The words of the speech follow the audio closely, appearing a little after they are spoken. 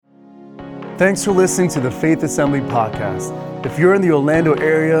Thanks for listening to the Faith Assembly podcast. If you're in the Orlando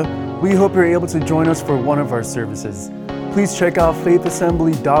area, we hope you're able to join us for one of our services. Please check out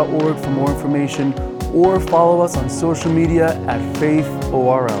faithassembly.org for more information or follow us on social media at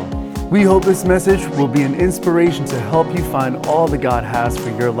FaithORL. We hope this message will be an inspiration to help you find all that God has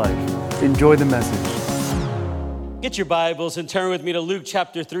for your life. Enjoy the message. Get your Bibles and turn with me to Luke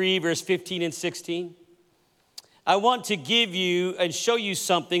chapter 3, verse 15 and 16. I want to give you and show you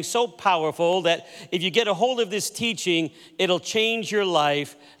something so powerful that if you get a hold of this teaching, it'll change your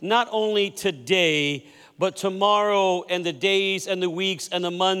life, not only today, but tomorrow and the days and the weeks and the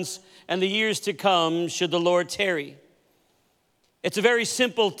months and the years to come, should the Lord tarry. It's a very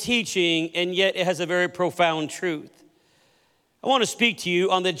simple teaching, and yet it has a very profound truth. I want to speak to you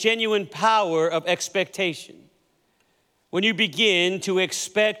on the genuine power of expectation. When you begin to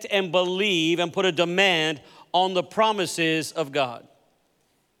expect and believe and put a demand on the promises of God.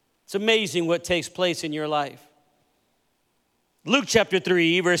 It's amazing what takes place in your life. Luke chapter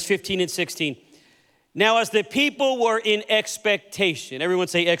 3, verse 15 and 16. Now as the people were in expectation, everyone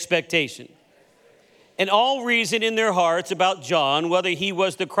say expectation, and all reasoned in their hearts about John, whether he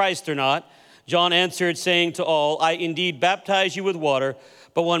was the Christ or not, John answered, saying to all, I indeed baptize you with water,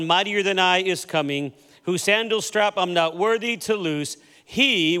 but one mightier than I is coming, whose sandal strap I'm not worthy to loose.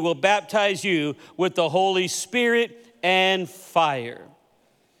 He will baptize you with the Holy Spirit and fire.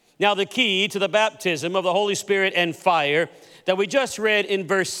 Now, the key to the baptism of the Holy Spirit and fire that we just read in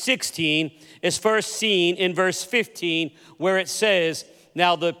verse 16 is first seen in verse 15, where it says,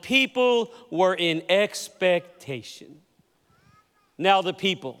 now the people were in expectation. Now the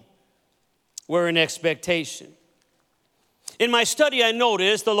people were in expectation. In my study, I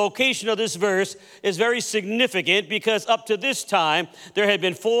noticed the location of this verse is very significant because up to this time, there had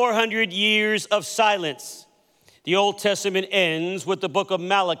been 400 years of silence. The Old Testament ends with the book of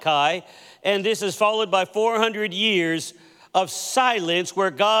Malachi, and this is followed by 400 years of silence where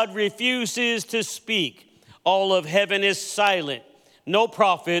God refuses to speak. All of heaven is silent. No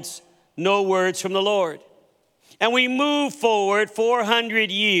prophets, no words from the Lord. And we move forward 400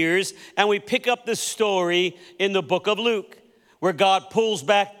 years, and we pick up the story in the book of Luke, where God pulls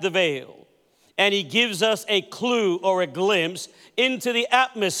back the veil and he gives us a clue or a glimpse into the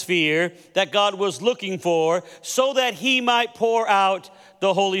atmosphere that God was looking for so that he might pour out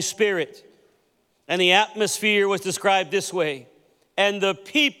the Holy Spirit. And the atmosphere was described this way, and the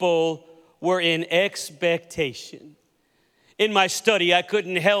people were in expectation. In my study, I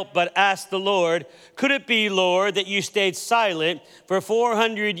couldn't help but ask the Lord, could it be, Lord, that you stayed silent for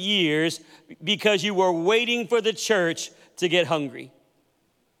 400 years because you were waiting for the church to get hungry,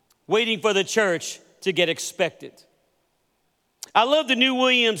 waiting for the church to get expectant? I love the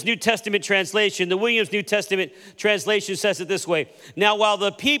New Testament translation. The Williams New Testament translation says it this way. Now, while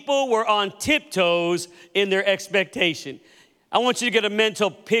the people were on tiptoes in their expectation, I want you to get a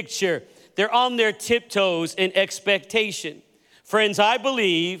mental picture. They're on their tiptoes in expectation. Friends, I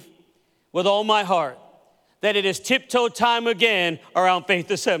believe with all my heart that it is tiptoe time again around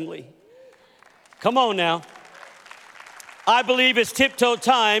Faith Assembly. Come on now. I believe it's tiptoe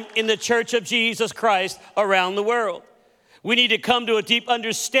time in the Church of Jesus Christ around the world. We need to come to a deep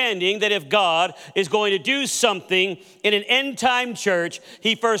understanding that if God is going to do something in an end-time church,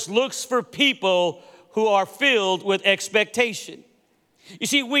 he first looks for people who are filled with expectation. You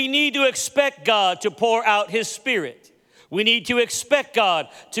see, we need to expect God to pour out his Spirit. We need to expect God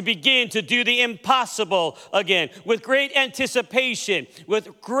to begin to do the impossible again with great anticipation,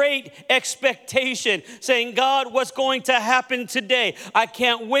 with great expectation, saying, God, what's going to happen today? I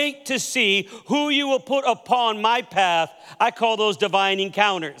can't wait to see who you will put upon my path. I call those divine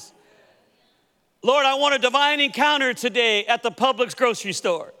encounters. Lord, I want a divine encounter today at the Publix grocery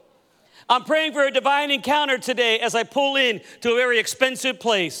store. I'm praying for a divine encounter today as I pull in to a very expensive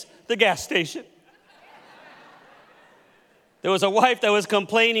place, the gas station. There was a wife that was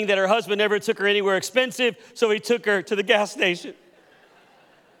complaining that her husband never took her anywhere expensive, so he took her to the gas station.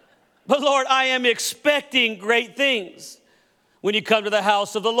 But Lord, I am expecting great things. When you come to the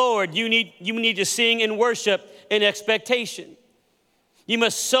house of the Lord, you need to sing and worship in expectation. You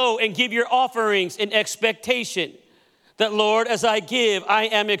must sow and give your offerings in expectation. That, Lord, as I give, I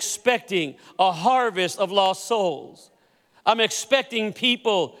am expecting a harvest of lost souls. I'm expecting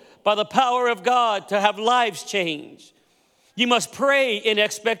people, by the power of God, to have lives changed. You must pray in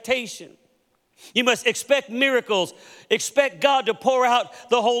expectation. You must expect miracles. Expect God to pour out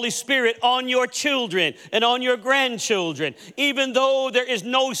the Holy Spirit on your children and on your grandchildren, even though there is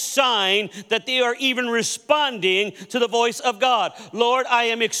no sign that they are even responding to the voice of God. Lord, I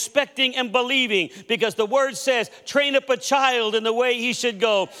am expecting and believing, because the word says, train up a child in the way he should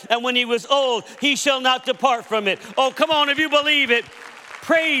go, and when he was old, he shall not depart from it. Oh, come on, if you believe it,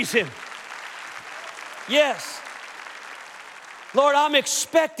 praise him. Yes. Lord, I'm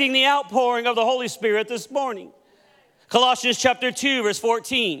expecting the outpouring of the Holy Spirit this morning. Colossians chapter 2, verse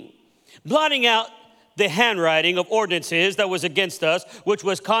 14. Blotting out the handwriting of ordinances that was against us, which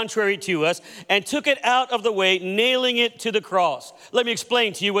was contrary to us, and took it out of the way, nailing it to the cross. Let me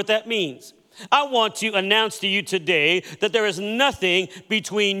explain to you what that means. I want to announce to you today that there is nothing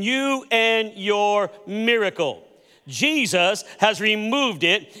between you and your miracle. Jesus has removed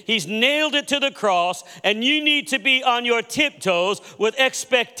it. He's nailed it to the cross, and you need to be on your tiptoes with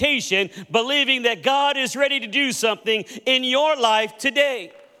expectation, believing that God is ready to do something in your life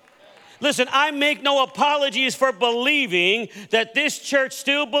today. Listen, I make no apologies for believing that this church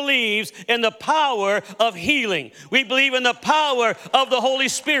still believes in the power of healing. We believe in the power of the Holy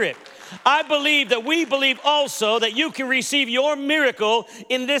Spirit. I believe that we believe also that you can receive your miracle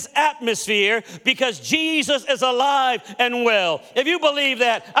in this atmosphere because Jesus is alive and well. If you believe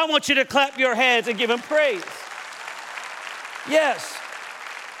that, I want you to clap your hands and give him praise. Yes.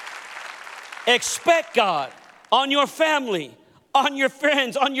 Expect God on your family, on your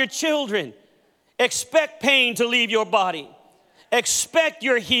friends, on your children. Expect pain to leave your body. Expect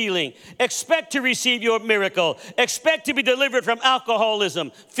your healing. Expect to receive your miracle. Expect to be delivered from alcoholism,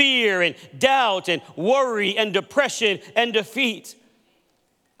 fear, and doubt, and worry, and depression, and defeat.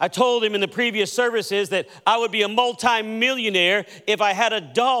 I told him in the previous services that I would be a multi-millionaire if I had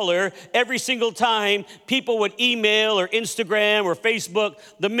 $1 every single time people would email or Instagram or Facebook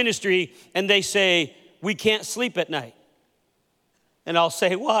the ministry, and they say, we can't sleep at night. And I'll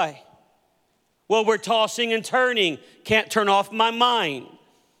say, why? Well, we're tossing and turning. Can't turn off my mind.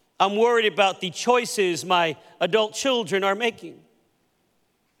 I'm worried about the choices my adult children are making.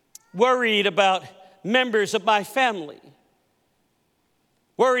 Worried about members of my family.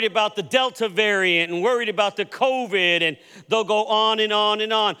 Worried about the Delta variant and worried about the COVID, and they'll go on and on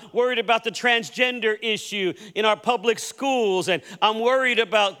and on. Worried about the transgender issue in our public schools, and I'm worried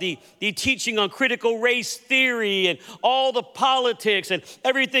about the teaching on critical race theory and all the politics and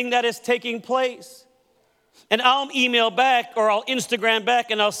everything that is taking place. And I'll email back or I'll Instagram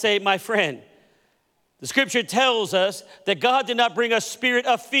back and I'll say, my friend, the scripture tells us that God did not bring us spirit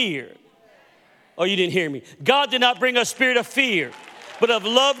of fear. Oh, you didn't hear me. God did not bring us spirit of fear, but of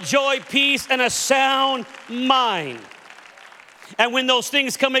love, joy, peace, and a sound mind. And when those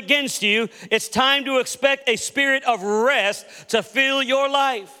things come against you, it's time to expect a spirit of rest to fill your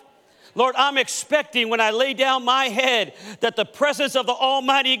life. Lord, I'm expecting when I lay down my head that the presence of the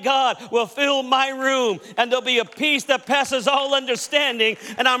Almighty God will fill my room, and there'll be a peace that passes all understanding,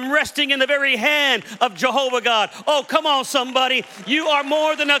 and I'm resting in the very hand of Jehovah God. Oh, come on, somebody. You are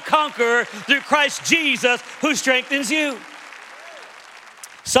more than a conqueror through Christ Jesus who strengthens you.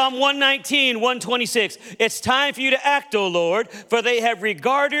 Psalm 119, 126. It's time for you to act, O Lord, for they have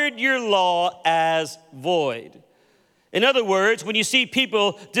regarded your law as void. In other words, when you see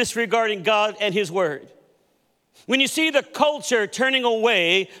people disregarding God and his word, when you see the culture turning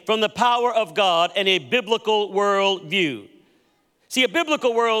away from the power of God and a biblical worldview. See, a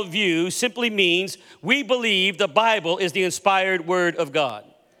biblical worldview simply means we believe the Bible is the inspired word of God.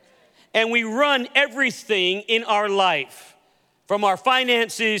 And we run everything in our life, from our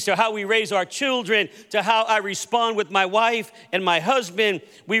finances to how we raise our children to how I respond with my wife and my husband,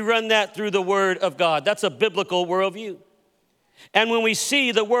 we run that through the word of God. That's a biblical worldview. And when we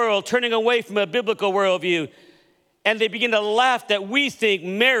see the world turning away from a biblical worldview, and they begin to laugh that we think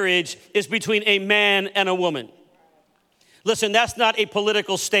marriage is between a man and a woman. Listen, that's not a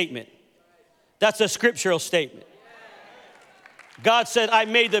political statement. That's a scriptural statement. God said, I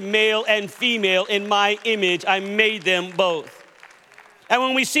made them male and female in my image. I made them both. And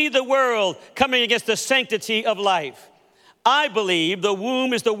when we see the world coming against the sanctity of life, I believe the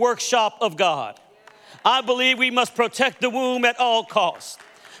womb is the workshop of God. I believe we must protect the womb at all costs.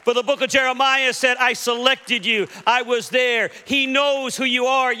 For the book of Jeremiah said, I selected you. I was there. He knows who you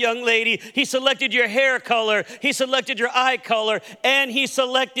are, young lady. He selected your hair color. He selected your eye color. And he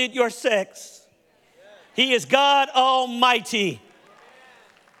selected your sex. He is God Almighty.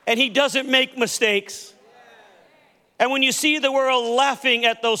 And he doesn't make mistakes. And when you see the world laughing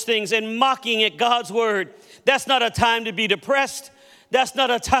at those things and mocking at God's word, that's not a time to be depressed. That's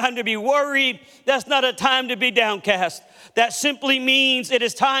not a time to be worried. That's not a time to be downcast. That simply means it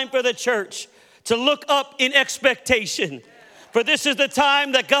is time for the church to look up in expectation. For this is the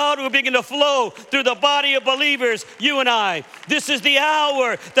time that God will begin to flow through the body of believers, you and I. This is the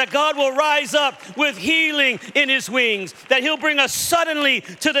hour that God will rise up with healing in his wings, that he'll bring us suddenly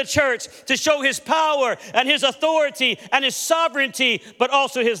to the church to show his power and his authority and his sovereignty, but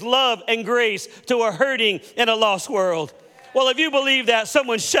also his love and grace to a hurting and a lost world. Well, if you believe that,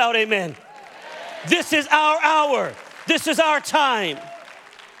 someone shout amen. This is our hour. This is our time.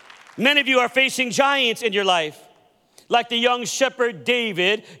 Many of you are facing giants in your life. Like the young shepherd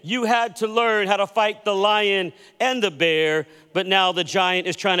David, you had to learn how to fight the lion and the bear, but now the giant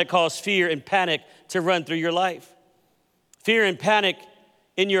is trying to cause fear and panic to run through your life. Fear and panic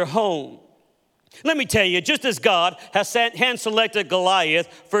in your home. Let me tell you, just as God has hand-selected Goliath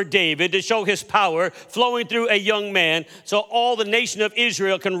for David to show his power flowing through a young man so all the nation of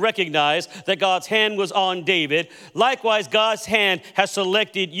Israel can recognize that God's hand was on David, likewise, God's hand has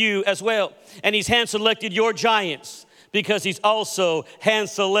selected you as well. And he's hand-selected your giants, because he's also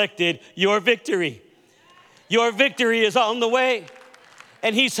hand-selected your victory. Your victory is on the way.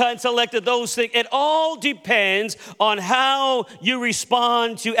 And he's hand-selected those things. It all depends on how you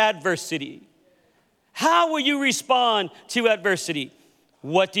respond to adversity. How will you respond to adversity?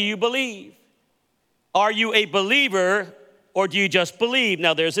 What do you believe? Are you a believer or do you just believe?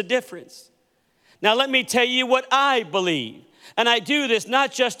 Now, there's a difference. Now, let me tell you what I believe. And I do this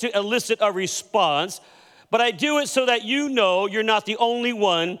not just to elicit a response, but I do it so that you know you're not the only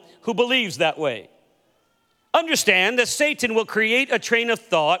one who believes that way. Understand that Satan will create a train of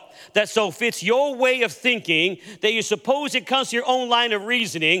thought that so fits your way of thinking that you suppose it comes to your own line of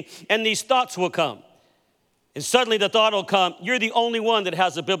reasoning, and these thoughts will come. And suddenly the thought will come, you're the only one that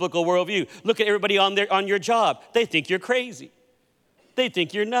has a biblical worldview. Look at everybody on your job. They think you're crazy. They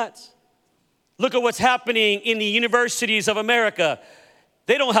think you're nuts. Look at what's happening in the universities of America.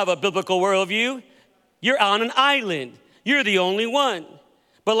 They don't have a biblical worldview. You're on an island. You're the only one.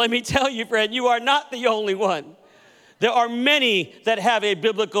 But let me tell you, friend, you are not the only one. There are many that have a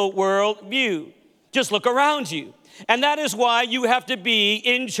biblical worldview. Just look around you. And that is why you have to be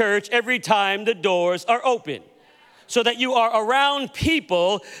in church every time the doors are open, so that you are around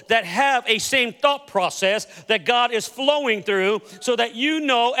people that have a same thought process that God is flowing through, so that you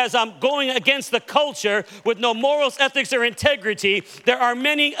know, as I'm going against the culture with no morals, ethics, or integrity, there are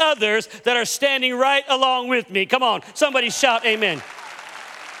many others that are standing right along with me. Come on, somebody shout amen.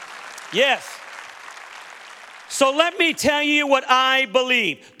 Yes. So let me tell you what I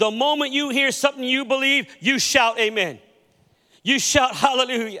believe. The moment you hear something you believe, you shout amen. You shout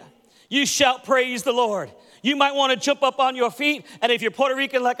hallelujah. You shout praise the Lord. You might want to jump up on your feet, and if you're Puerto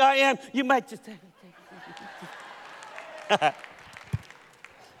Rican like I am, you might just take it.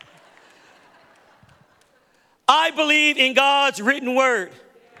 I believe in God's written word.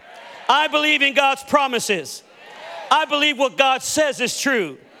 I believe in God's promises. I believe what God says is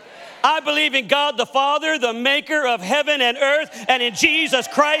true. I believe in God the Father, the maker of heaven and earth, and in Jesus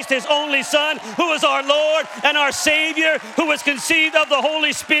Christ, his only Son, who is our Lord and our Savior, who was conceived of the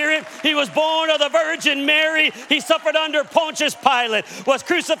Holy Spirit. He was born of the Virgin Mary. He suffered under Pontius Pilate, was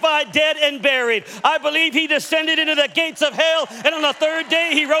crucified, dead, and buried. I believe he descended into the gates of hell, and on the third day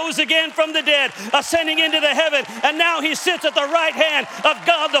he rose again from the dead, ascending into the heaven, and now he sits at the right hand of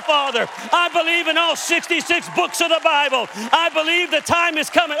God the Father. I believe in all 66 books of the Bible. I believe the time is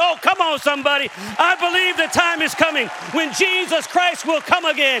coming. Oh, come on, somebody. I believe the time is coming when Jesus Christ will come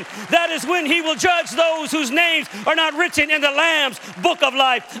again. That is when he will judge those whose names are not written in the Lamb's book of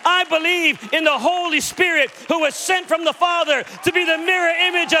life. I believe in the Holy Spirit who was sent from the Father to be the mirror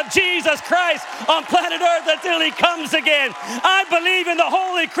image of Jesus Christ on planet Earth until he comes again. I believe in the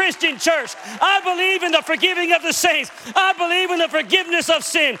Holy Christian Church. I believe in the forgiving of the saints. I believe in the forgiveness of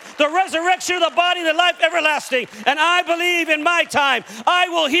sin, the resurrection of the body, and the life everlasting. And I believe in my time, I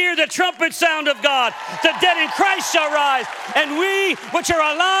will hear the trumpet sound of God. The dead in Christ shall rise, and we which are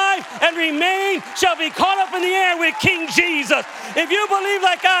alive and remain shall be caught up in the air with King Jesus. If you believe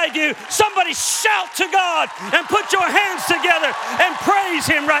like I do, somebody shout to God and put your hands together and praise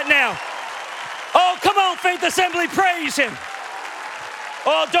him right now. Oh, come on, Faith Assembly, praise him.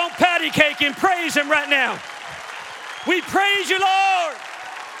 Oh, don't patty cake him, praise him right now. We praise you, Lord.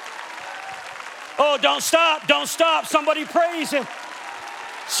 Oh, don't stop, don't stop. Somebody praise him.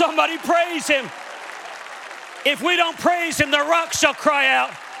 Somebody praise him. If we don't praise him, the rocks shall cry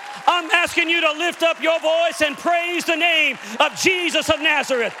out. I'm asking you to lift up your voice and praise the name of Jesus of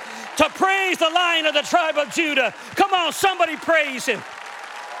Nazareth, to praise the Lion of the tribe of Judah. Come on, somebody praise him.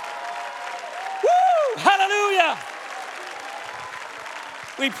 Woo! Hallelujah!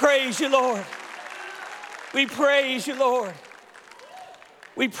 We praise you, Lord. We praise you, Lord.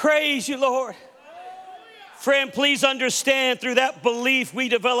 We praise you, Lord. Friend, please understand, through that belief, we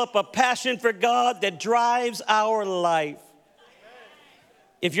develop a passion for God that drives our life.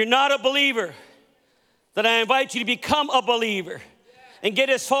 If you're not a believer, then I invite you to become a believer and get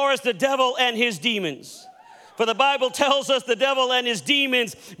as far as the devil and his demons. For the Bible tells us the devil and his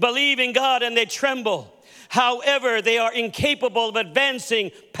demons believe in God and they tremble. However, they are incapable of advancing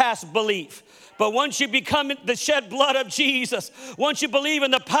past belief. But once you become the shed blood of Jesus, once you believe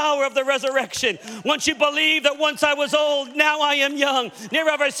in the power of the resurrection, once you believe that once I was old, now I am young, never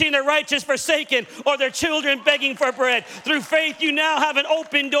have I seen the righteous forsaken or their children begging for bread. Through faith, you now have an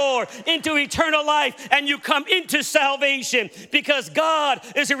open door into eternal life and you come into salvation because God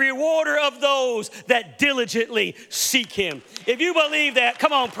is a rewarder of those that diligently seek him. If you believe that,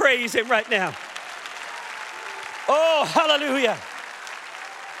 come on, praise him right now. Oh, hallelujah.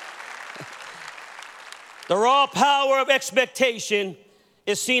 The raw power of expectation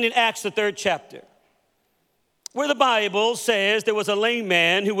is seen in Acts, the 3rd chapter, where the Bible says there was a lame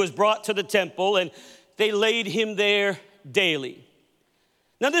man who was brought to the temple and they laid him there daily.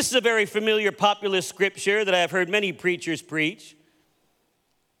 Now, this is a very familiar, popular scripture that I've heard many preachers preach.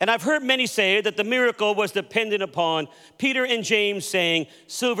 And I've heard many say that the miracle was dependent upon Peter and James saying,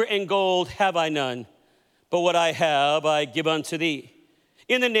 "Silver and gold have I none, but what I have I give unto thee.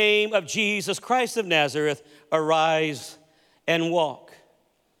 In the name of Jesus Christ of Nazareth, arise and walk."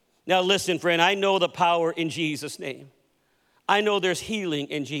 Now listen, friend, I know the power in Jesus' name. I know there's healing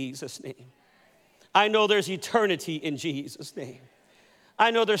in Jesus' name. I know there's eternity in Jesus' name.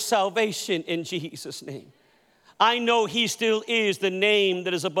 I know there's salvation in Jesus' name. I know he still is the name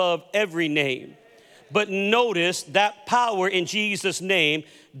that is above every name. But notice that power in Jesus' name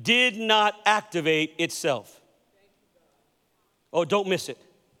did not activate itself. Oh, don't miss it.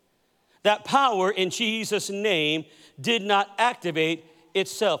 That power in Jesus' name did not activate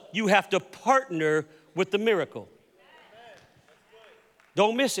itself. You have to partner with the miracle.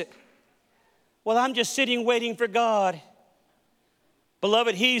 Don't miss it. Well, I'm just sitting waiting for God.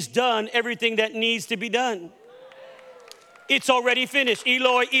 Beloved, he's done everything that needs to be done. It's already finished.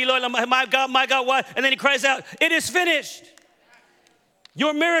 Eloi, Eloi, my God, why? And then he cries out, "It is finished."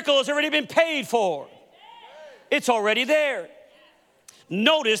 Your miracle has already been paid for. It's already there.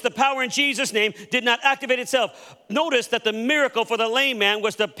 Notice the power in Jesus' name did not activate itself. Notice that the miracle for the lame man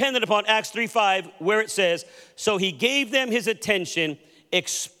was dependent upon Acts 3:5, where it says, "So he gave them his attention,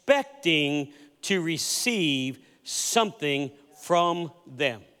 expecting to receive something from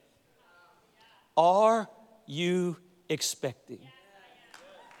them." Are you expecting?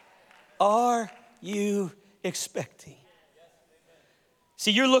 Are you expecting? See,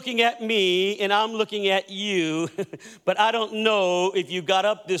 you're looking at me and I'm looking at you, but I don't know if you got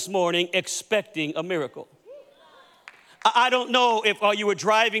up this morning expecting a miracle. I don't know if while you were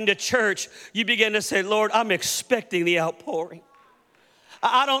driving to church, you began to say, "Lord, I'm expecting the outpouring."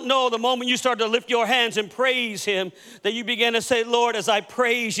 I don't know the moment you started to lift your hands and praise him that you began to say, "Lord, as I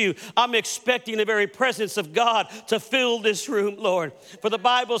praise you, I'm expecting the very presence of God to fill this room, Lord." For the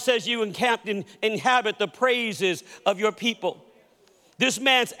Bible says you inhabit the praises of your people. This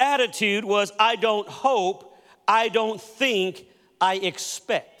man's attitude was, "I don't hope, I don't think, I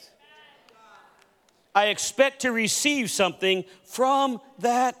expect." I expect to receive something from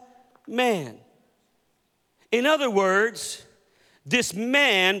that man. In other words, this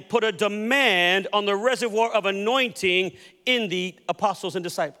man put a demand on the reservoir of anointing in the apostles and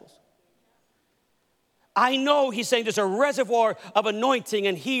disciples. I know he's saying there's a reservoir of anointing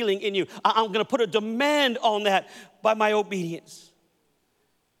and healing in you. I'm going to put a demand on that by my obedience.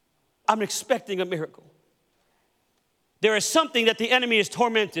 I'm expecting a miracle. There is something that the enemy is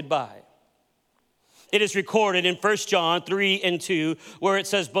tormented by. It is recorded in 1 John 3:2, where it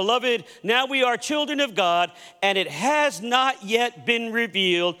says, "Beloved, now we are children of God, and it has not yet been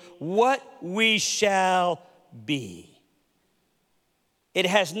revealed what we shall be." It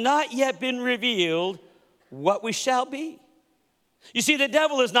has not yet been revealed what we shall be. You see, the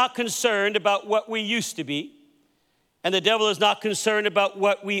devil is not concerned about what we used to be. And the devil is not concerned about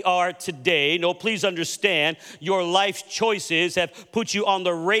what we are today. No, please understand, your life choices have put you on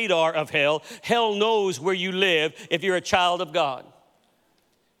the radar of hell. Hell knows where you live if you're a child of God.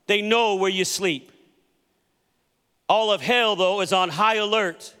 They know where you sleep. All of hell, though, is on high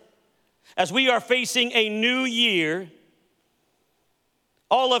alert. As we are facing a new year,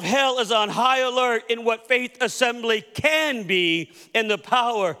 all of hell is on high alert in what Faith Assembly can be in the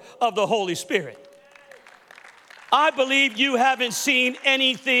power of the Holy Spirit. I believe you haven't seen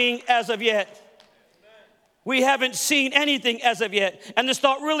anything as of yet. We haven't seen anything as of yet. And this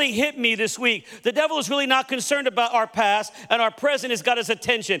thought really hit me this week. The devil is really not concerned about our past, and our present has got his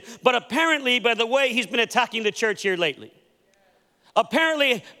attention. But apparently, by the way he's been attacking the church here lately.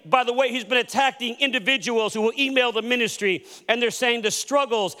 Apparently, by the way he's been attacking individuals who will email the ministry, and they're saying the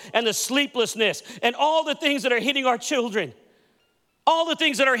struggles and the sleeplessness and all the things that are hitting our children, all the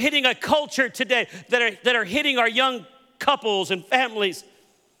things that are hitting a culture today, that are hitting our young couples and families.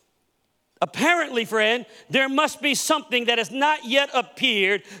 Apparently, friend, there must be something that has not yet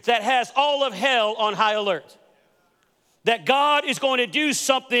appeared that has all of hell on high alert. That God is going to do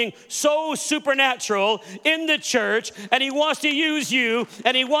something so supernatural in the church, and he wants to use you,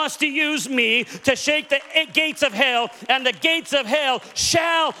 and he wants to use me to shake the gates of hell, and the gates of hell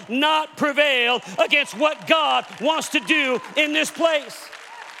shall not prevail against what God wants to do in this place.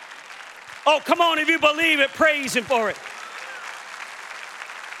 Oh, come on, if you believe it, praise him for it.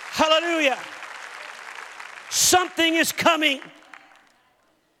 Hallelujah. Something is coming.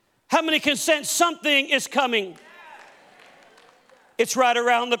 How many can sense something is coming? It's right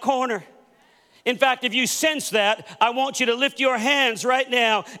around the corner. In fact, if you sense that, I want you to lift your hands right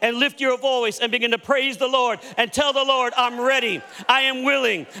now and lift your voice and begin to praise the Lord and tell the Lord, I'm ready, I am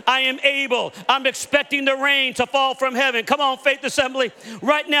willing, I am able, I'm expecting the rain to fall from heaven. Come on, Faith Assembly,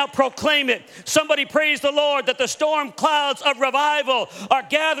 right now proclaim it. Somebody praise the Lord that the storm clouds of revival are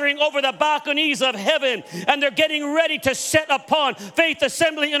gathering over the balconies of heaven, and they're getting ready to set upon Faith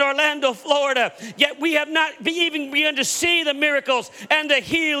Assembly in Orlando, Florida. Yet we have not even begun to see the miracles and the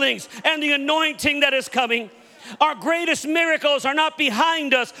healings and the anointing that is coming. Our greatest miracles are not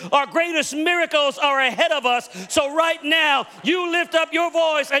behind us. Our greatest miracles are ahead of us. So right now, you lift up your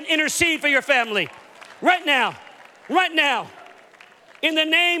voice and intercede for your family. Right now. Right now. In the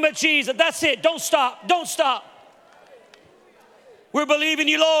name of Jesus. That's it. Don't stop. Don't stop. We're believing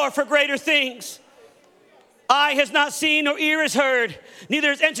you, Lord, for greater things. Eye has not seen nor ear has heard, neither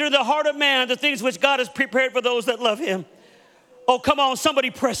has entered the heart of man the things which God has prepared for those that love him. Oh, come on,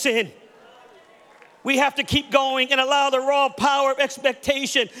 somebody press in. We have to keep going and allow the raw power of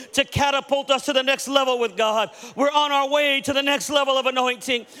expectation to catapult us to the next level with God. We're on our way to the next level of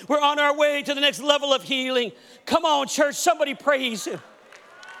anointing. We're on our way to the next level of healing. Come on, church, somebody praise him.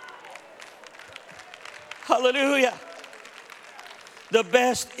 Hallelujah. The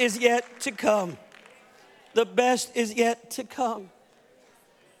best is yet to come. The best is yet to come.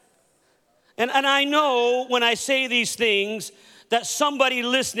 And I know when I say these things, that somebody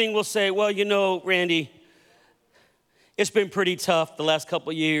listening will say, well, you know, Randy, it's been pretty tough the last couple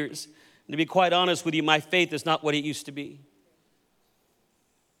of years. And to be quite honest with you, my faith is not what it used to be.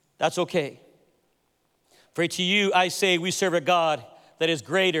 That's okay. For to you, I say, we serve a God that is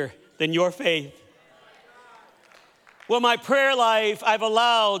greater than your faith. Well, my prayer life, I've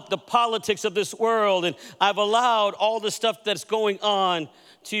allowed the politics of this world, and I've allowed all the stuff that's going on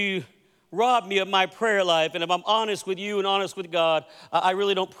to rob me of my prayer life. And if I'm honest with you and honest with God, I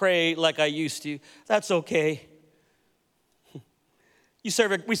really don't pray like I used to. That's okay. We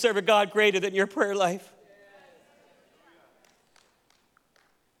serve a God greater than your prayer life.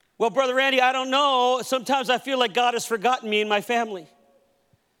 Well, Brother Randy, I don't know. Sometimes I feel like God has forgotten me and my family.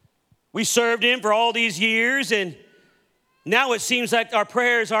 We served him for all these years, and now it seems like our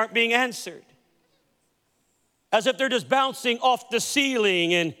prayers aren't being answered. As if they're just bouncing off the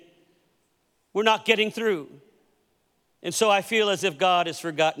ceiling and we're not getting through. And so I feel as if God has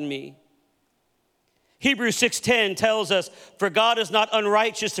forgotten me. Hebrews 6:10 tells us, for God is not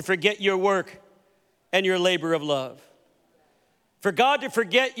unrighteous to forget your work and your labor of love. For God to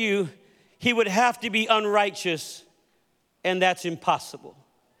forget you, he would have to be unrighteous, and that's impossible.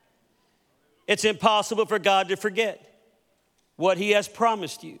 It's impossible for God to forget what he has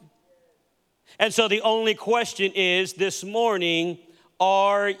promised you. And so the only question is this morning,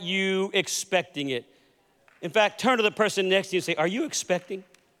 are you expecting it? In fact, turn to the person next to you and say, are you expecting?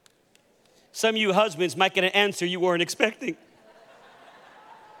 Some of you husbands might get an answer you weren't expecting.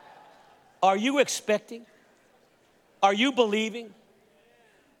 Are you expecting? Are you believing?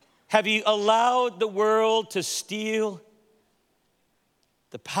 Have you allowed the world to steal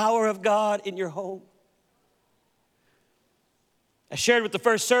the power of God in your home? I shared with the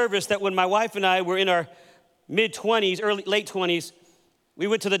first service that when my wife and I were in our mid-20s, late 20s, we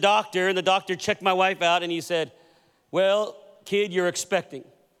went to the doctor, and the doctor checked my wife out, and he said, well, kid, you're expecting.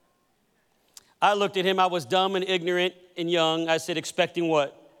 I looked at him. I was dumb and ignorant and young. I said, expecting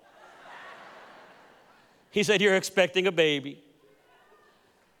what? He said, you're expecting a baby.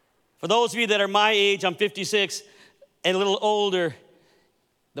 For those of you that are my age, I'm 56 and a little older,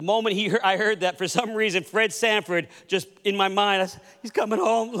 the moment I heard that, for some reason, Fred Sanford, just in my mind, I said, he's coming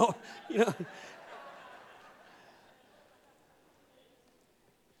home, Lord. You know.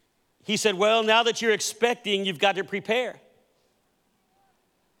 he said, well, now that you're expecting, you've got to prepare.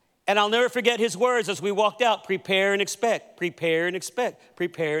 And I'll never forget his words as we walked out, prepare and expect, prepare and expect,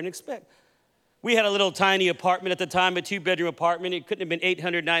 prepare and expect. We had a little tiny apartment at the time, a 2-bedroom apartment. It couldn't have been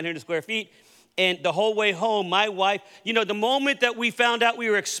 800, 900 square feet. And the whole way home, my wife, the moment that we found out we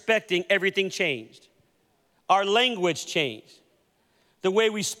were expecting, everything changed. Our language changed. The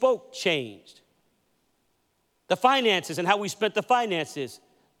way we spoke changed. The finances and how we spent the finances,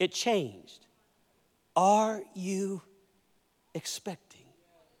 it changed. Are you expecting?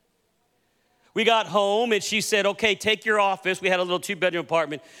 We got home and she said, okay, take your office. We had a little 2-bedroom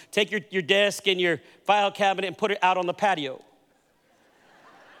apartment. Take your desk and your file cabinet and put it out on the patio.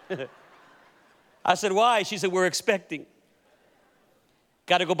 I said, why? She said, we're expecting.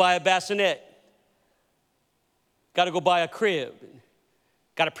 Got to go buy a bassinet. Got to go buy a crib.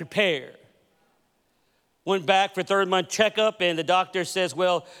 Got to prepare. Went back for 3rd-month checkup and the doctor says,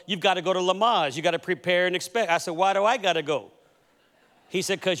 well, you've got to go to Lamaze. You got to prepare and expect. I said, why do I got to go? He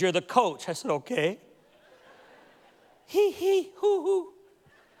said, because you're the coach. I said, okay. Hee, hoo, hoo.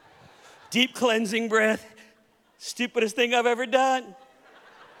 Deep cleansing breath. Stupidest thing I've ever done.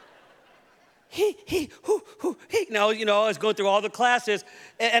 Hee, hoo, hoo, hee. Now, I was going through all the classes,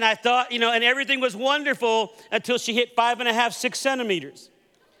 and I thought, and everything was wonderful until she hit 5.5, 6 centimeters.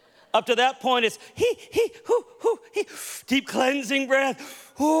 Up to that point, it's hee, hoo, hoo, hee. Deep cleansing breath.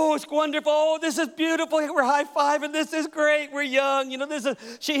 Oh, it's wonderful. Oh, this is beautiful. We're high-fiving. This is great. We're young.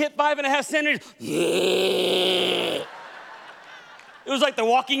 She hit 5.5 centimeters. It was like The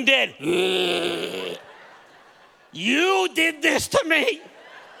Walking Dead. You did this to me.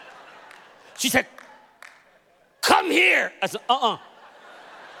 She said, come here. I said,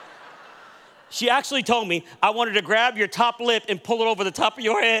 She actually told me, I wanted to grab your top lip and pull it over the top of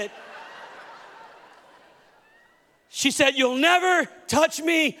your head. She said, you'll never touch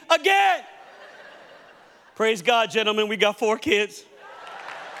me again. Praise God, gentlemen, we got 4 kids.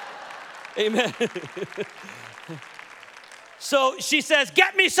 Amen. So she says,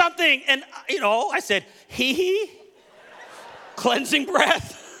 get me something. And, I said, hee, cleansing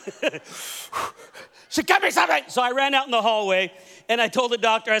breath. She said, get me something. So I ran out in the hallway and I told the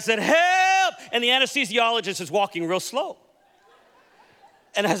doctor, I said, help. And the anesthesiologist is walking real slow.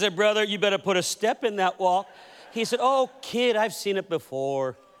 And I said, brother, you better put a step in that walk. He said, oh, kid, I've seen it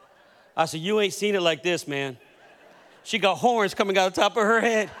before. I said, you ain't seen it like this, man. She got horns coming out of the top of her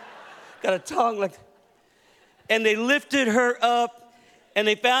head. Got a tongue like. And they lifted her up, and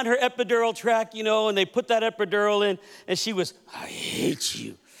they found her epidural tract, and they put that epidural in, and she was, I hate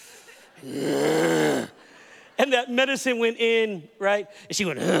you. And that medicine went in, right? And she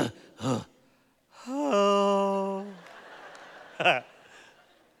went, oh.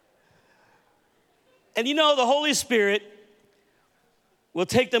 And the Holy Spirit will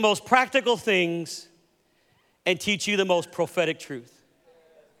take the most practical things and teach you the most prophetic truth.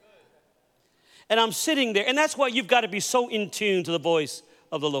 And I'm sitting there, and that's why you've got to be so in tune to the voice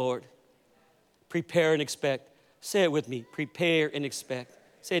of the Lord. Prepare and expect. Say it with me. Prepare and expect.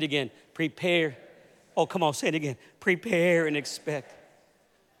 Say it again. Prepare. Oh, come on, say it again. Prepare and expect.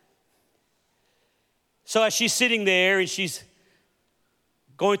 So as she's sitting there and she's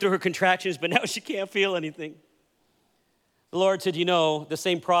going through her contractions, but now she can't feel anything. The Lord said, the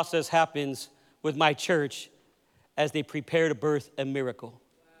same process happens with my church as they prepare to birth a miracle.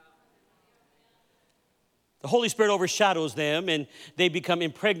 The Holy Spirit overshadows them and they become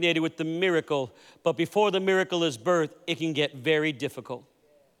impregnated with the miracle. But before the miracle is birthed, it can get very difficult.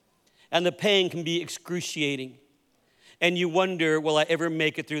 And the pain can be excruciating. And you wonder, will I ever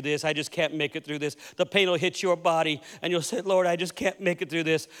make it through this? I just can't make it through this. The pain will hit your body and you'll say, Lord, I just can't make it through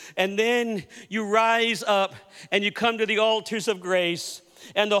this. And then you rise up and you come to the altars of grace.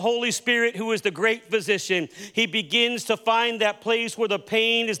 And the Holy Spirit, who is the great physician, he begins to find that place where the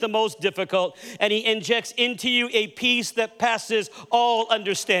pain is the most difficult. And he injects into you a peace that passes all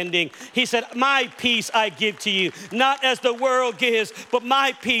understanding. He said, my peace I give to you, not as the world gives, but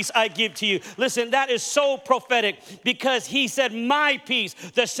my peace I give to you. Listen, that is so prophetic because he said, my peace,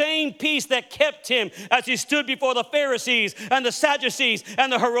 the same peace that kept him as he stood before the Pharisees and the Sadducees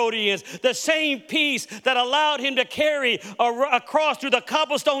and the Herodians, the same peace that allowed him to carry across through the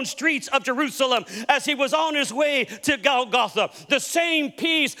cobblestone streets of Jerusalem as he was on his way to Golgotha. The same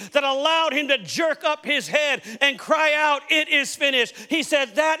peace that allowed him to jerk up his head and cry out, it is finished. He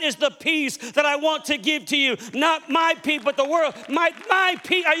said, that is the peace that I want to give to you. Not my peace, but the world. My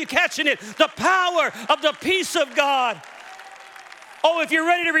peace. Are you catching it? The power of the peace of God. Oh, if you're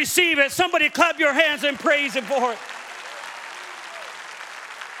ready to receive it, somebody clap your hands and praise him for it.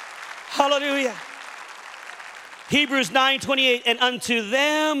 Hallelujah. Hebrews 9:28, and unto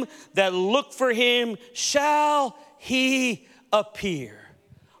them that look for him shall he appear.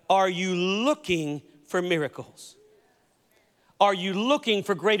 Are you looking for miracles? Are you looking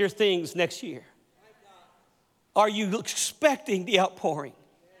for greater things next year? Are you expecting the outpouring?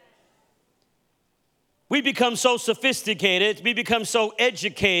 We become so sophisticated, we become so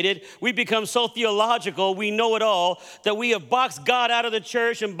educated, we become so theological, we know it all, that we have boxed God out of the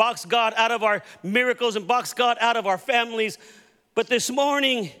church and boxed God out of our miracles and boxed God out of our families. But this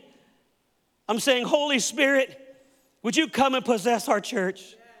morning, I'm saying, Holy Spirit, would you come and possess our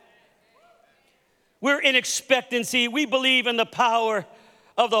church? We're in expectancy. We believe in the power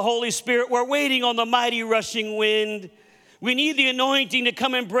of the Holy Spirit. We're waiting on the mighty rushing wind. We need the anointing to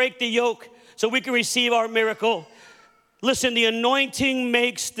come and break the yoke so we can receive our miracle. Listen, the anointing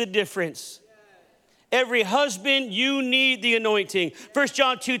makes the difference. Every husband, you need the anointing. 1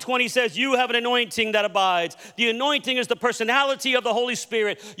 John 2:20 says, you have an anointing that abides. The anointing is the personality of the Holy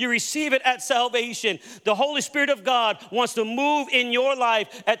Spirit. You receive it at salvation. The Holy Spirit of God wants to move in your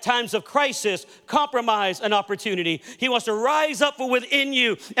life at times of crisis, compromise, and opportunity. He wants to rise up from within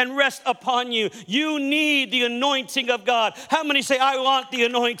you and rest upon you. You need the anointing of God. How many say, I want the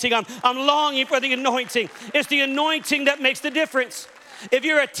anointing? I'm longing for the anointing. It's the anointing that makes the difference. If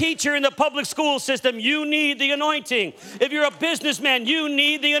you're a teacher in the public school system, you need the anointing. If you're a businessman, you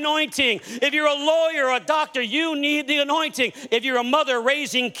need the anointing. If you're a lawyer or a doctor, you need the anointing. If you're a mother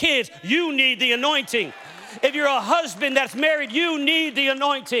raising kids, you need the anointing. If you're a husband that's married, you need the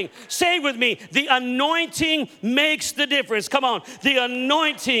anointing. Say with me, the anointing makes the difference. Come on, the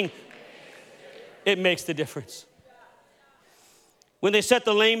anointing, it makes the difference. When they set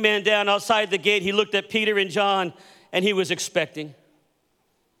the lame man down outside the gate, he looked at Peter and John, and he was expecting.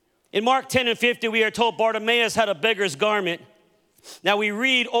 In Mark 10 and 50, we are told Bartimaeus had a beggar's garment. Now we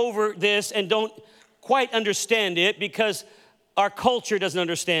read over this and don't quite understand it because our culture doesn't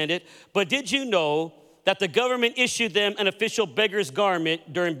understand it. But did you know that the government issued them an official beggar's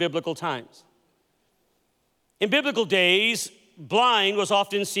garment during biblical times? In biblical days, blind was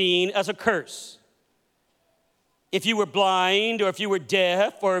often seen as a curse. If you were blind or if you were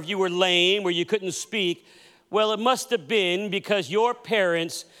deaf or if you were lame or you couldn't speak, well, it must have been because your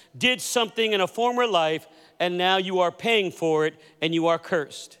parents did something in a former life and now you are paying for it and you are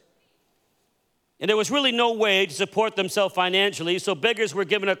cursed. And there was really no way to support themselves financially, so beggars were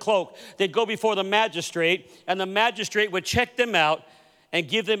given a cloak. They'd go before the magistrate, and the magistrate would check them out and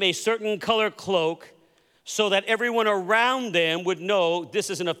give them a certain color cloak so that everyone around them would know this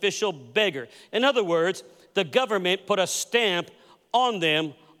is an official beggar. In other words, the government put a stamp on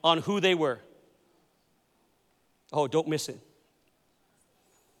them on who they were. Oh, don't miss it.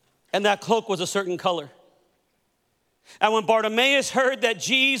 And that cloak was a certain color. And when Bartimaeus heard that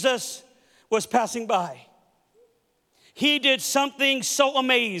Jesus was passing by, he did something so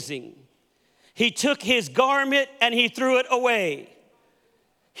amazing. He took his garment and he threw it away.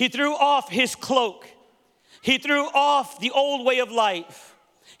 He threw off his cloak. He threw off the old way of life.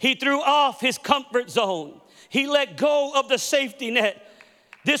 He threw off his comfort zone. He let go of the safety net.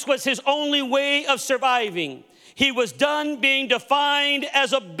 This was his only way of surviving. He was done being defined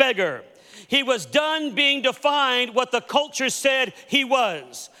as a beggar. He was done being defined what the culture said he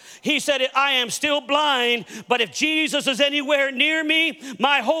was. He said, I am still blind, but if Jesus is anywhere near me,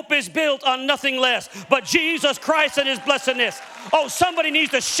 my hope is built on nothing less but Jesus Christ and his blessedness. Oh, somebody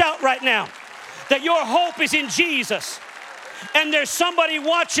needs to shout right now that your hope is in Jesus. And there's somebody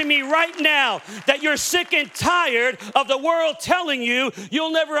watching me right now that you're sick and tired of the world telling you you'll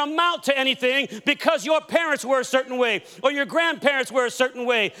never amount to anything because your parents were a certain way or your grandparents were a certain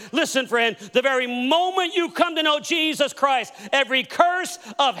way. Listen, friend, the very moment you come to know Jesus Christ, every curse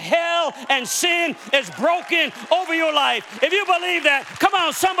of hell and sin is broken over your life. If you believe that, come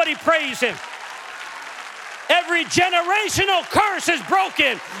on, somebody praise him. Every generational curse is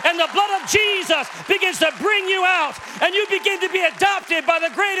broken, and the blood of Jesus begins to bring you out, and you begin to be adopted by the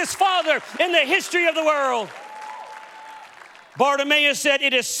greatest Father in the history of the world. Bartimaeus said,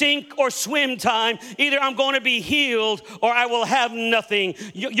 it is sink or swim time. Either I'm going to be healed or I will have nothing.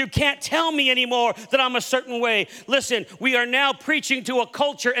 You can't tell me anymore that I'm a certain way. Listen, we are now preaching to a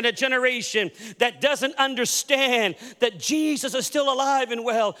culture and a generation that doesn't understand that Jesus is still alive and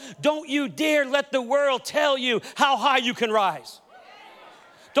well. Don't you dare let the world tell you how high you can rise.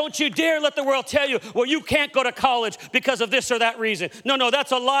 Don't you dare let the world tell you, well, you can't go to college because of this or that reason. No,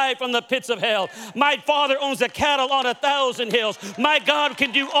 that's a lie from the pits of hell. My Father owns the cattle on 1,000 hills. My God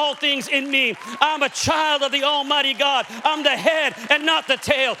can do all things in me. I'm a child of the Almighty God. I'm the head and not the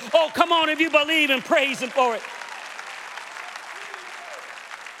tail. Oh, come on, if you believe and praise him for it.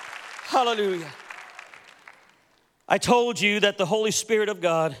 Hallelujah. I told you that the Holy Spirit of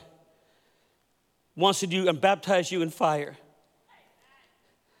God wants to do and baptize you in fire.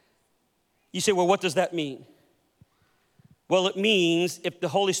 You say, well, what does that mean? Well, it means if the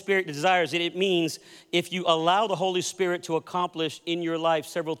Holy Spirit desires it, it means if you allow the Holy Spirit to accomplish in your life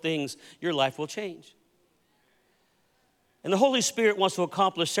several things, your life will change. And the Holy Spirit wants to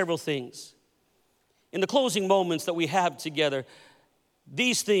accomplish several things. In the closing moments that we have together,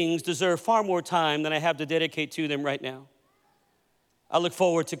 these things deserve far more time than I have to dedicate to them right now. I look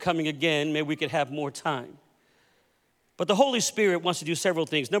forward to coming again. Maybe we could have more time. But the Holy Spirit wants to do several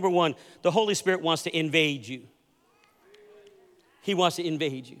things. Number one, the Holy Spirit wants to invade you. He wants to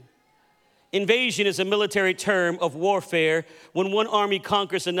invade you. Invasion is a military term of warfare. When one army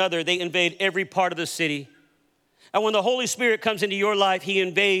conquers another, they invade every part of the city. And when the Holy Spirit comes into your life, he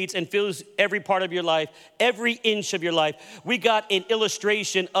invades and fills every part of your life, every inch of your life. We got an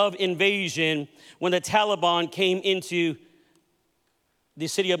illustration of invasion when the Taliban came into the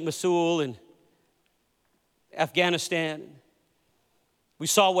city of Mosul and Afghanistan. We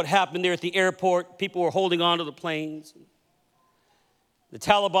saw what happened there at the airport. People were holding on to the planes. The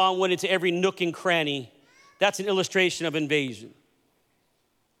Taliban went into every nook and cranny. That's an illustration of invasion.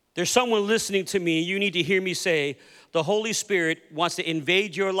 There's someone listening to me. You need to hear me say, the Holy Spirit wants to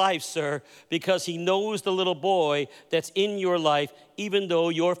invade your life, sir, because he knows the little boy that's in your life, even though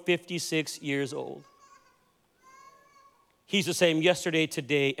you're 56 years old. He's the same yesterday,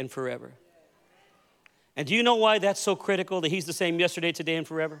 today, and forever. And do you know why that's so critical, that he's the same yesterday, today, and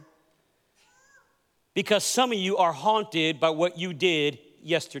forever? Because some of you are haunted by what you did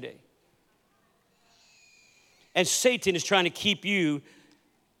yesterday. And Satan is trying to keep you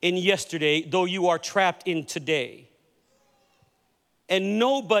in yesterday, though you are trapped in today. And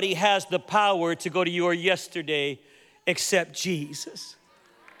nobody has the power to go to your yesterday except Jesus.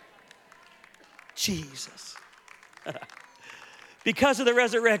 Jesus. Because of the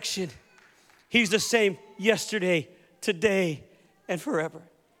resurrection, he's the same yesterday, today, and forever.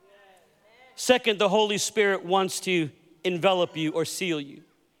 Second, the Holy Spirit wants to envelop you or seal you.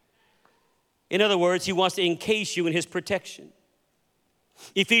 In other words, he wants to encase you in his protection.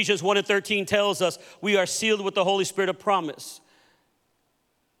 Ephesians 1:13 tells us we are sealed with the Holy Spirit of promise.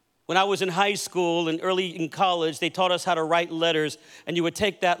 When I was in high school and early in college, they taught us how to write letters, and you would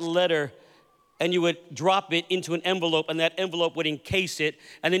take that letter and you would drop it into an envelope, and that envelope would encase it,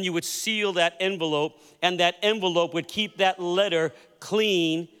 and then you would seal that envelope, and that envelope would keep that letter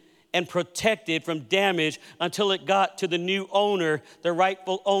clean and protected from damage until it got to the new owner, the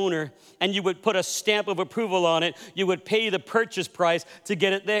rightful owner, and you would put a stamp of approval on it. You would pay the purchase price to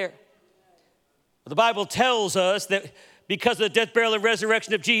get it there. The Bible tells us that because of the death, burial, and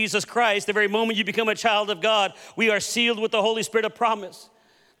resurrection of Jesus Christ, the very moment you become a child of God, we are sealed with the Holy Spirit of promise.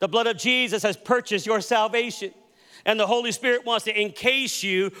 The blood of Jesus has purchased your salvation. And the Holy Spirit wants to encase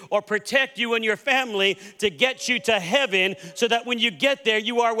you or protect you and your family to get you to heaven so that when you get there,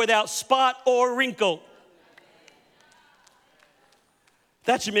 you are without spot or wrinkle.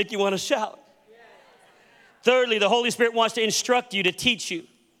 That should make you want to shout. Thirdly, the Holy Spirit wants to instruct you, to teach you.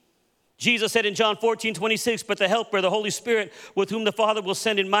 Jesus said in John 14:26, but the Helper, the Holy Spirit, with whom the Father will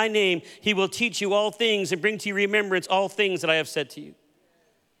send in my name, he will teach you all things and bring to your remembrance all things that I have said to you.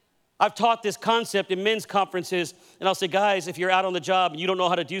 I've taught this concept in men's conferences, and I'll say, guys, if you're out on the job and you don't know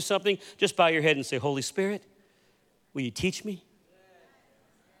how to do something, just bow your head and say, Holy Spirit, will you teach me?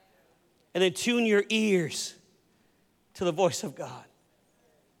 And then tune your ears to the voice of God.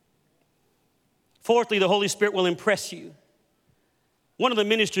 Fourthly, the Holy Spirit will impress you. One of the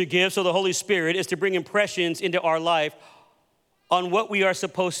ministry gifts of the Holy Spirit is to bring impressions into our life on what we are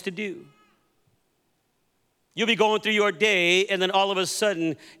supposed to do. You'll be going through your day, and then all of a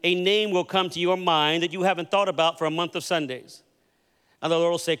sudden, a name will come to your mind that you haven't thought about for a month of Sundays. And the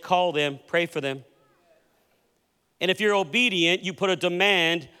Lord will say, call them, pray for them. And if you're obedient, you put a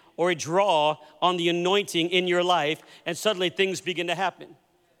demand or a draw on the anointing in your life, and suddenly things begin to happen.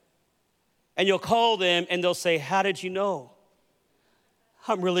 And you'll call them, and they'll say, how did you know?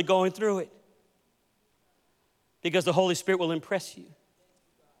 I'm really going through it. Because the Holy Spirit will impress you.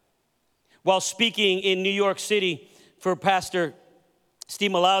 While speaking in New York City for Pastor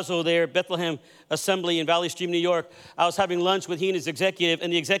Steve Malazzo there at Bethlehem Assembly in Valley Stream, New York, I was having lunch with he and his executive,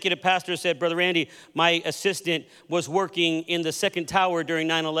 and the executive pastor said, Brother Randy, my assistant was working in the second tower during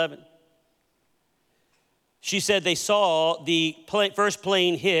 9/11. She said they saw the first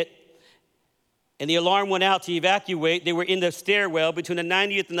plane hit, and the alarm went out to evacuate. They were in the stairwell between the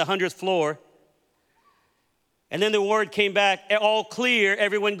 90th and the 100th floor. And then the word came back, all clear,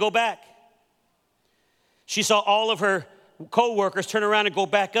 everyone go back. She saw all of her co-workers turn around and go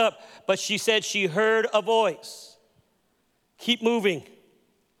back up, but she said she heard a voice. Keep moving.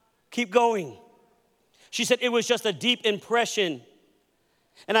 Keep going. She said, it was just a deep impression.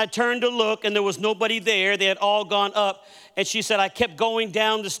 And I turned to look, and there was nobody there. They had all gone up. And she said, I kept going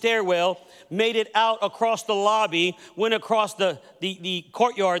down the stairwell, made it out across the lobby, went across the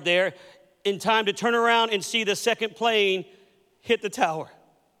courtyard there in time to turn around and see the second plane hit the tower.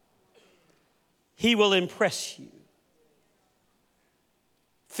 He will impress you.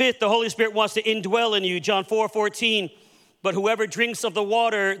 Fifth, the Holy Spirit wants to indwell in you. John 4:14. But whoever drinks of the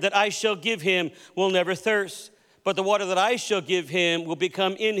water that I shall give him will never thirst. But the water that I shall give him will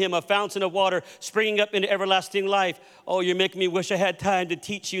become in him a fountain of water springing up into everlasting life. Oh, you're making me wish I had time to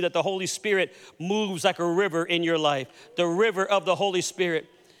teach you that the Holy Spirit moves like a river in your life. The river of the Holy Spirit.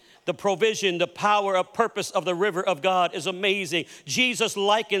 The provision, the power of purpose of the river of God is amazing. Jesus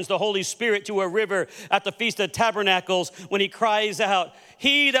likens the Holy Spirit to a river at the Feast of Tabernacles when he cries out,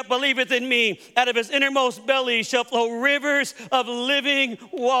 he that believeth in me, out of his innermost belly shall flow rivers of living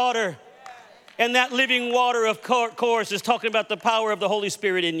water. And that living water, of course, is talking about the power of the Holy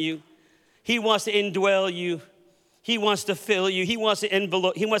Spirit in you. He wants to indwell you. He wants to fill you. He wants to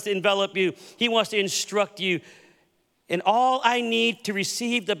envelop you. He wants to instruct you. And all I need to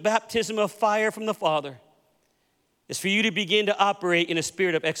receive the baptism of fire from the Father is for you to begin to operate in a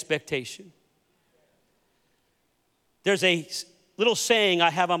spirit of expectation. There's a little saying I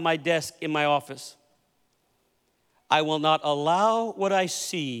have on my desk in my office. I will not allow what I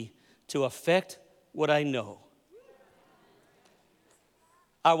see to affect what I know.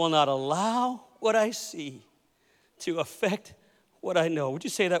 I will not allow what I see to affect what I know. Would you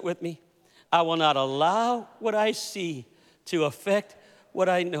say that with me? I will not allow what I see to affect what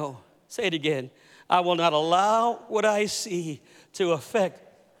I know. Say it again. I will not allow what I see to affect.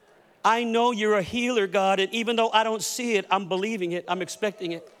 I know you're a healer, God, and even though I don't see it, I'm believing it. I'm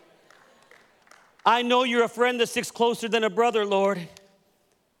expecting it. I know you're a friend that sticks closer than a brother, Lord.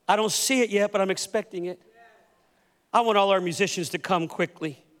 I don't see it yet, but I'm expecting it. I want all our musicians to come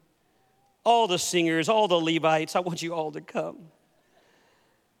quickly. All the singers, all the Levites, I want you all to come.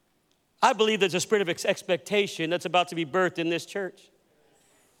 I believe there's a spirit of expectation that's about to be birthed in this church.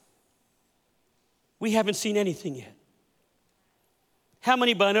 We haven't seen anything yet. How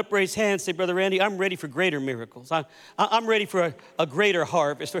many by an upraised hand say, Brother Randy, I'm ready for greater miracles. I'm ready for a greater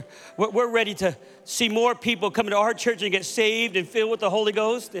harvest. We're ready to see more people come into our church and get saved and filled with the Holy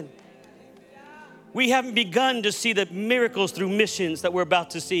Ghost. And we haven't begun to see the miracles through missions that we're about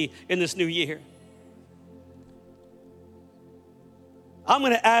to see in this new year. I'm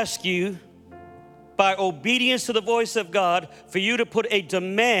going to ask you, by obedience to the voice of God, for you to put a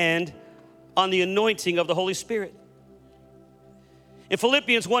demand on the anointing of the Holy Spirit. In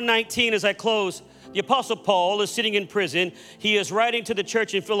Philippians 1:19, as I close, the Apostle Paul is sitting in prison. He is writing to the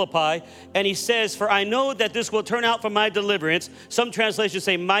church in Philippi, and he says, for I know that this will turn out for my deliverance. Some translations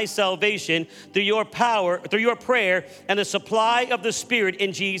say my salvation through your power, through your prayer, and the supply of the Spirit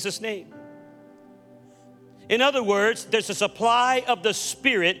in Jesus' name. In other words, there's a supply of the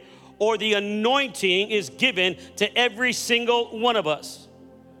Spirit, or the anointing is given to every single one of us.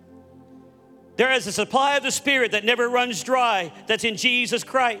 There is a supply of the Spirit that never runs dry, that's in Jesus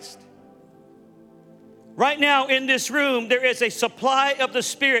Christ. Right now in this room, there is a supply of the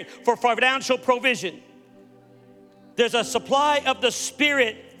Spirit for financial provision. There's a supply of the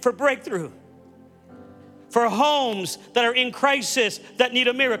Spirit for breakthrough, for homes that are in crisis that need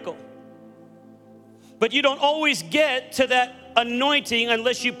a miracle. But you don't always get to that anointing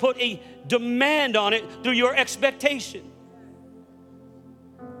unless you put a demand on it through your expectation.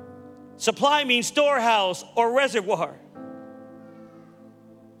 Supply means storehouse or reservoir.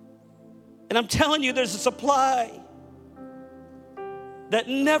 And I'm telling you, there's a supply that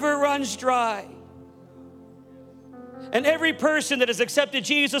never runs dry. And every person that has accepted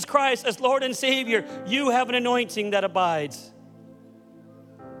Jesus Christ as Lord and Savior, you have an anointing that abides.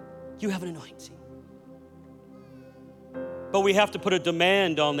 You have an anointing. But we have to put a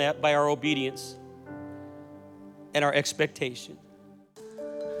demand on that by our obedience and our expectation.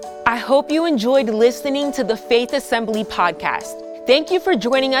 I hope you enjoyed listening to the Faith Assembly podcast. Thank you for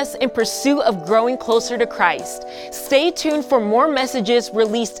joining us in pursuit of growing closer to Christ. Stay tuned for more messages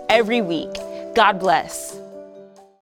released every week. God bless.